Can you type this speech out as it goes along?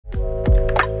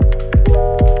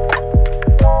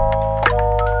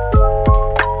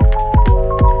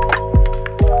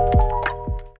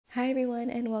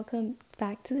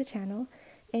back to the channel,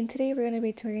 and today we're going to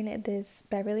be touring this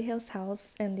Beverly Hills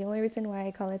house, and the only reason why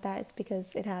I call it that is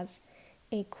because it has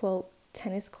a quote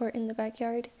tennis court in the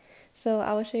backyard. So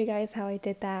I will show you guys how I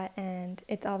did that, and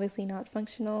it's obviously not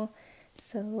functional,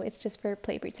 so it's just for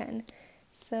play pretend.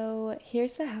 So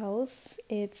here's the house.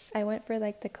 I went for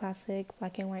like the classic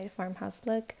black and white farmhouse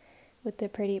look with the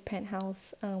pretty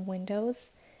penthouse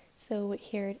windows. So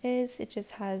here it is. It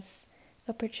just has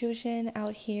a protrusion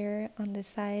out here on this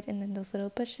side, and then those little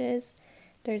bushes.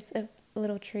 There's a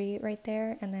little tree right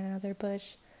there, and then another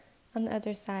bush on the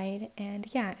other side. And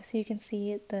yeah, so you can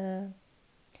see the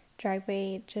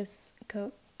driveway just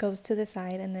goes to the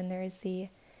side, and then there is the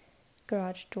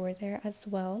garage door there as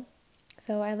well.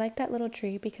 So I like that little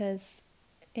tree because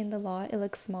in the lot it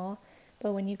looks small,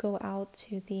 but when you go out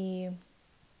to the,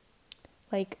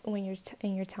 like when you're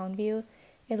in your town view,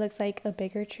 it looks like a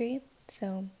bigger tree.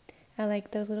 So I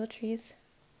like those little trees.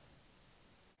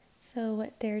 So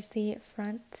there's the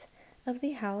front of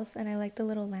the house, and I like the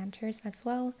little lanterns as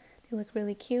well. They look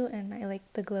really cute, and I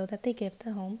like the glow that they give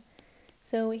the home.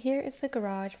 So here is the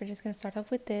garage. We're just going to start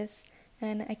off with this,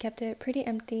 and I kept it pretty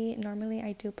empty. Normally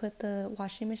I do put the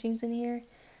washing machines in here,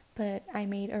 but I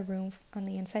made a room on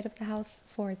the inside of the house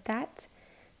for that.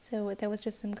 So there was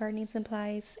just some gardening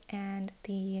supplies and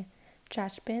the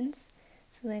trash bins.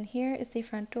 So then here is the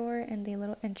front door and the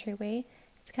little entryway.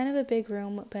 It's kind of a big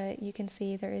room, but you can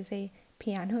see there is a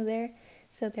piano there.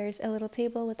 So there's a little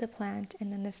table with a plant,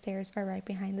 and then the stairs are right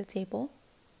behind the table.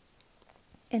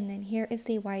 And then here is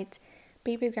the white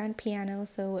baby grand piano,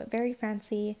 so very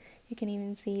fancy. You can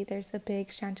even see there's a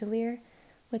big chandelier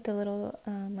with the little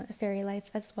fairy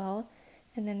lights as well.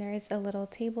 And then there is a little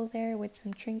table there with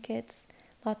some trinkets,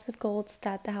 lots of golds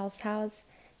that the house has.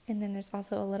 And then there's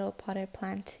also a little potted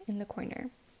plant in the corner.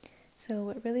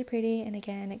 So really pretty, and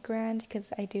again, grand, because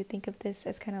I do think of this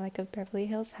as kind of like a Beverly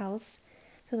Hills house.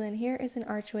 So then here is an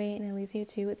archway, and it leads you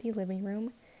to the living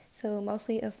room. So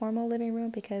mostly a formal living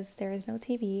room because there is no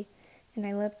TV. And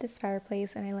I love this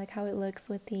fireplace, and I like how it looks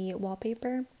with the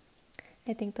wallpaper.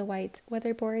 I think the white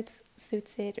weatherboards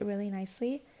suits it really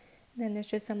nicely. And then there's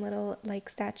just some little like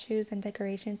statues and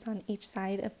decorations on each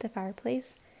side of the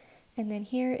fireplace. And then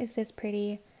here is this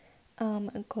pretty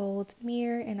gold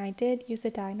mirror, and I did use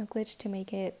a diagonal glitch to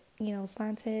make it,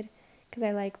 slanted, because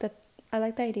I like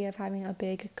the idea of having a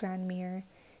big grand mirror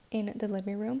in the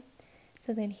living room.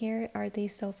 So then here are the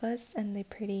sofas and the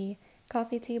pretty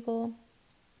coffee table.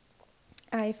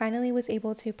 I finally was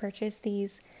able to purchase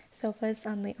these sofas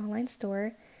on the online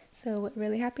store, so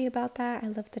really happy about that. I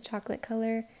love the chocolate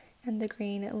color and the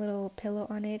green little pillow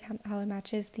on it, how it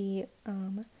matches the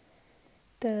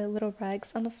little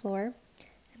rugs on the floor.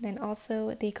 And then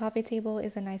also the coffee table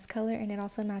is a nice color, and it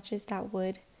also matches that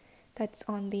wood that's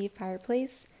on the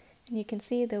fireplace. And you can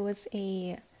see there was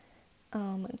a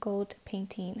gold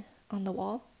painting on the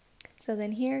wall. So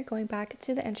then here, going back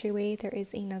to the entryway, there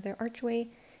is another archway.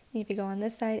 And if you go on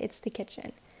this side, it's the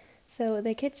kitchen. So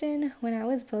the kitchen, when I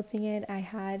was building it, I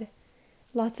had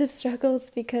lots of struggles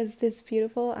because this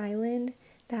beautiful island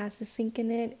that has the sink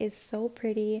in it is so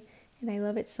pretty, and I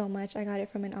love it so much. I got it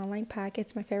from an online pack.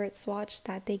 It's my favorite swatch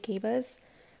that they gave us,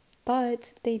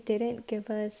 but they didn't give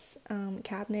us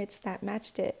cabinets that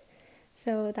matched it.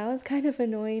 So that was kind of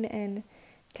annoying and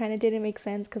kind of didn't make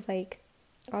sense because, like,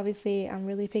 obviously I'm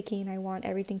really picky and I want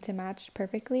everything to match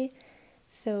perfectly.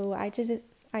 So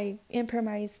I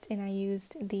improvised and I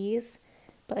used these,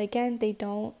 but again, they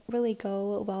don't really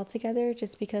go well together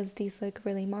just because these look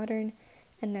really modern,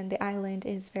 and then the island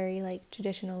is very like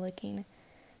traditional looking.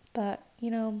 But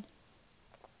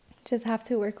just have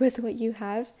to work with what you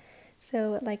have.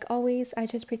 So like always, I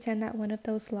just pretend that one of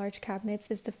those large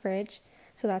cabinets is the fridge,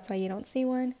 so that's why you don't see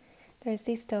one. There's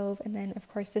the stove, and then of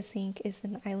course the sink is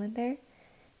in the island there.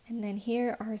 And then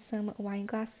here are some wine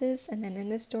glasses, and then in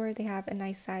this door they have a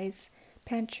nice size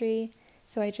pantry,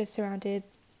 so I just surrounded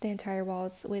the entire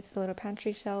walls with little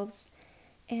pantry shelves.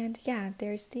 And yeah,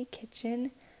 there's the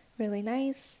kitchen, really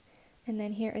nice. And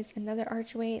then here is another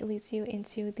archway. It leads you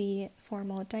into the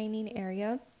formal dining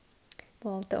area,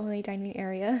 well, the only dining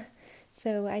area.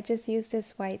 So I just used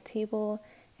this white table,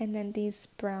 and then these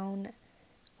brown,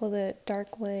 well, the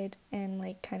dark wood and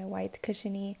like kind of white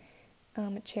cushiony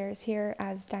chairs here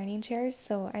as dining chairs.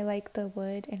 So I like the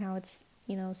wood and how it's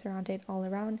surrounded all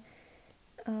around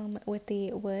with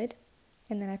the wood.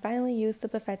 And then I finally used the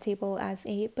buffet table as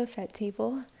a buffet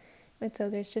table. And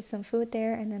so there's just some food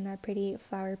there, and then that pretty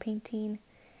flower painting.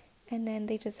 And then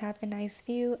they just have a nice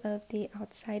view of the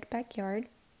outside backyard.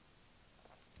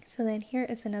 So then here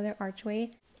is another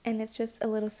archway, and it's just a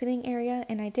little sitting area,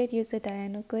 and I did use the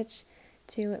diagonal glitch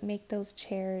to make those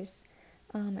chairs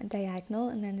diagonal,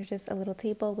 and then there's just a little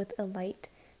table with a light.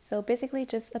 So basically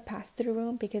just a pass-through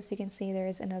room, because you can see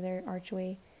there's another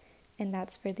archway, and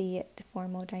that's for the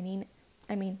formal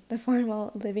the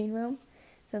formal living room.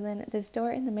 So then this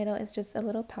door in the middle is just a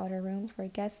little powder room for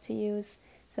guests to use.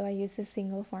 So I use a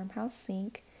single farmhouse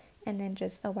sink, and then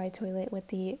just a wide toilet with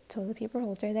the toilet paper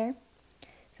holder there.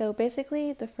 So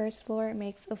basically the first floor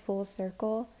makes a full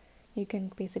circle. You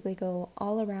can basically go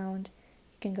all around.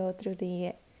 You can go through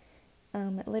the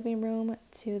living room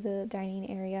to the dining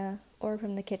area, or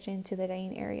from the kitchen to the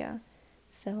dining area.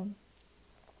 So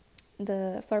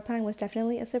the floor plan was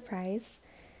definitely a surprise.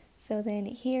 So then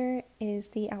here is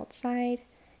the outside,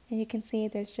 and you can see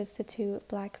there's just the two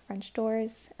black French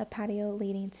doors, a patio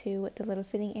leading to the little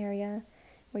sitting area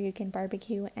where you can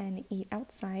barbecue and eat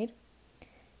outside.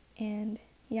 And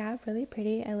yeah, really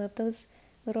pretty. I love those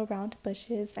little round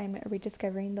bushes. I'm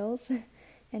rediscovering those.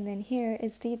 And then here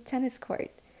is the tennis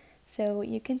court. So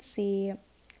you can see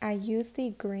I used the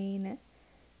green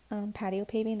patio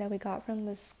paving that we got from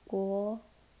the school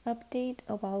update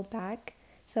a while back.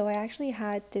 So I actually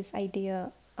had this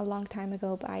idea a long time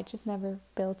ago, but I just never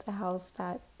built a house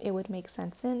that it would make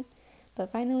sense in.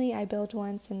 But finally I built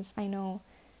one, since I know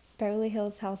Beverly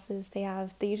Hills houses, they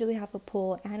usually have a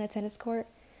pool and a tennis court,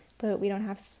 but we don't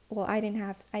have, well, I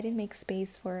didn't make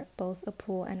space for both a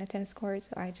pool and a tennis court,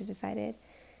 so I just decided,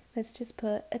 let's just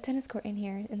put a tennis court in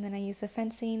here. And then I use the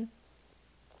fencing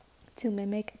to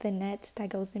mimic the net that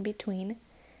goes in between.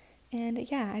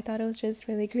 And yeah, I thought it was just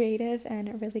really creative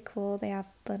and really cool. They have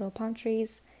little palm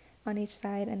trees on each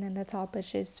side, and then the tall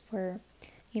bushes for,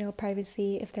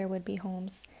 privacy if there would be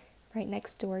homes right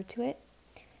next door to it.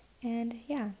 And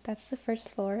yeah, that's the first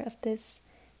floor of this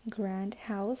grand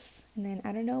house. And then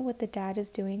I don't know what the dad is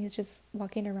doing. He's just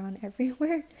walking around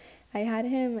everywhere. I had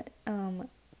him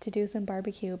to do some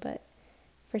barbecue, but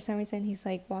for some reason he's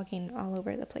like walking all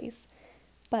over the place.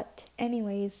 But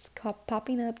anyways,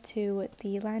 popping up to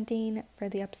the landing for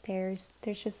the upstairs,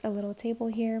 there's just a little table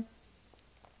here,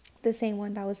 the same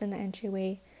one that was in the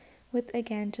entryway, with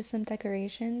again just some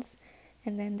decorations.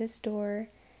 And then this door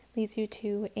leads you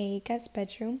to a guest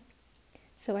bedroom.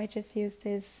 So I just used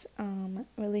this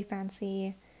really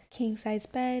fancy king size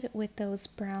bed with those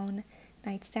brown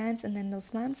nightstands, and then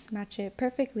those lamps match it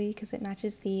perfectly because it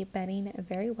matches the bedding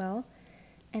very well.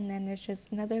 And then there's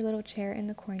just another little chair in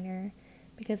the corner,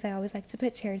 because I always like to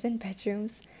put chairs in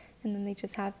bedrooms. And then they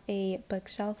just have a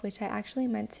bookshelf, which I actually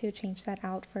meant to change that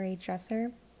out for a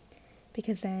dresser,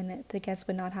 because then the guests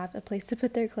would not have a place to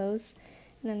put their clothes.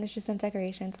 And then there's just some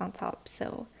decorations on top,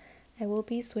 so I will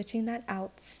be switching that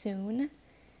out soon.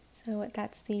 So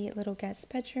that's the little guest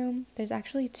bedroom. There's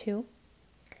actually two.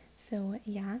 So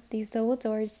yeah, these double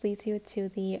doors lead you to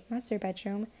the master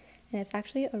bedroom, and it's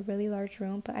actually a really large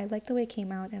room, but I like the way it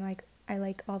came out, and I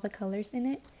like all the colors in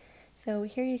it. So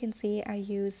here you can see I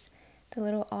used the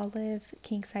little olive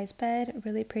king size bed,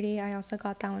 really pretty. I also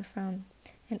got that one from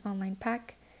an online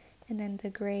pack. And then the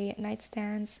gray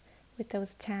nightstands with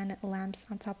those tan lamps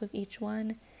on top of each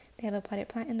one. They have a potted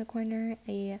plant in the corner,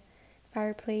 a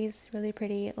fireplace, really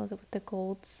pretty with the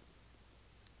golds.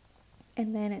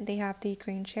 And then they have the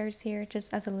green chairs here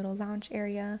just as a little lounge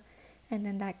area. And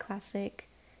then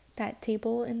that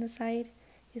table in the side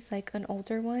is like an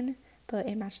older one, but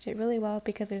it matched it really well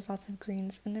because there's lots of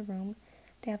greens in the room.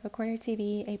 They have a corner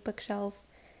TV, a bookshelf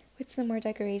with some more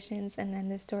decorations, and then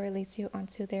this door leads you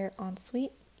onto their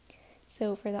ensuite.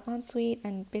 So for the ensuite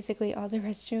and basically all the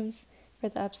restrooms for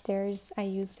the upstairs, I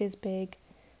used this big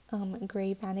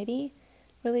gray vanity,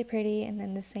 really pretty, and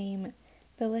then the same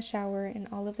villa shower in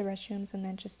all of the restrooms, and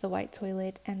then just the white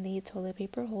toilet and the toilet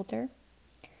paper holder.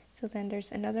 So then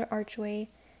there's another archway,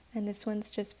 and this one's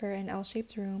just for an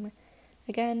L-shaped room.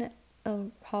 Again, a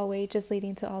hallway just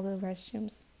leading to all the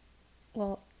restrooms.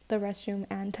 Well, the restroom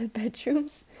and the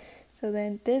bedrooms. So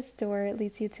then this door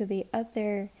leads you to the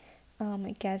other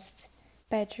guest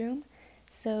bedroom.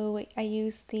 So I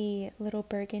used the little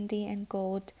burgundy and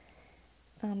gold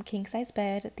king size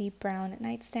bed, the brown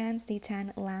nightstands, the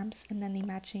tan lamps, and then the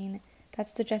matching,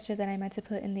 that's the dresser that I meant to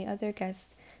put in the other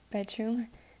guest bedroom.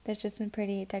 There's just some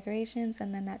pretty decorations,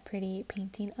 and then that pretty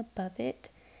painting above it.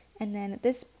 And then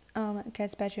this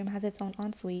guest bedroom has its own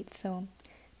ensuite, so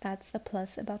that's a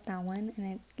plus about that one,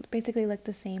 and it basically looked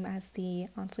the same as the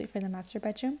ensuite for the master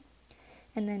bedroom.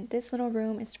 And then this little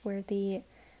room is where the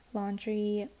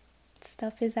laundry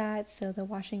stuff is at, so the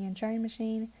washing and drying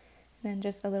machine, and then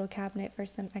just a little cabinet for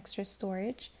some extra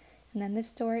storage. And then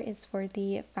this door is for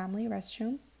the family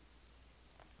restroom,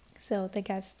 so the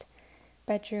guest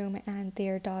bedroom and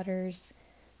their daughter's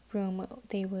room,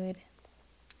 they would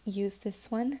use this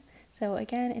one. So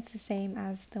again, it's the same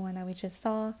as the one that we just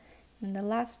saw. And the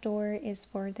last door is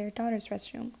for their daughter's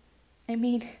restroom. I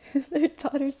mean, their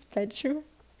daughter's bedroom.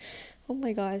 Oh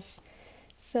my gosh.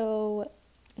 So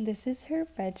this is her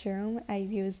bedroom. I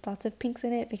used lots of pinks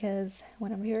in it because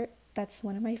that's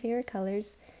one of my favorite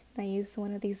colors. And I used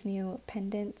one of these new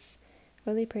pendants.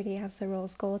 Really pretty. It has the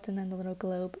rose gold and then the little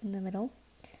globe in the middle.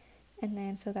 And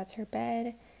then so that's her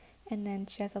bed. And then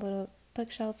she has a little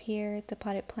bookshelf here, the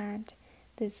potted plant,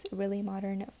 this really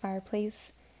modern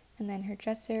fireplace, and then her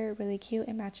dresser, really cute.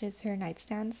 It matches her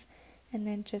nightstands. And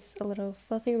then just a little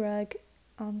fluffy rug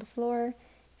on the floor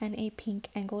and a pink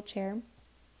and gold chair.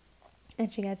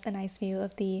 And she gets a nice view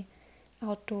of the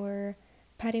outdoor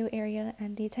patio area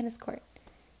and the tennis court.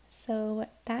 So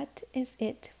that is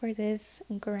it for this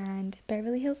grand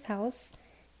Beverly Hills house.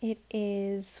 It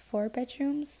is 4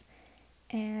 bedrooms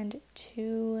and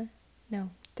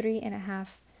 3.5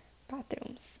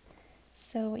 bathrooms.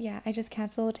 So yeah, I just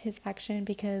canceled his action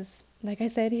because, like I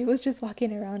said, he was just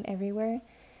walking around everywhere.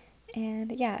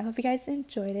 And yeah, I hope you guys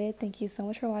enjoyed it. Thank you so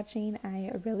much for watching.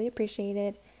 I really appreciate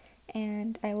it.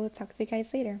 And I will talk to you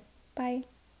guys later. Bye.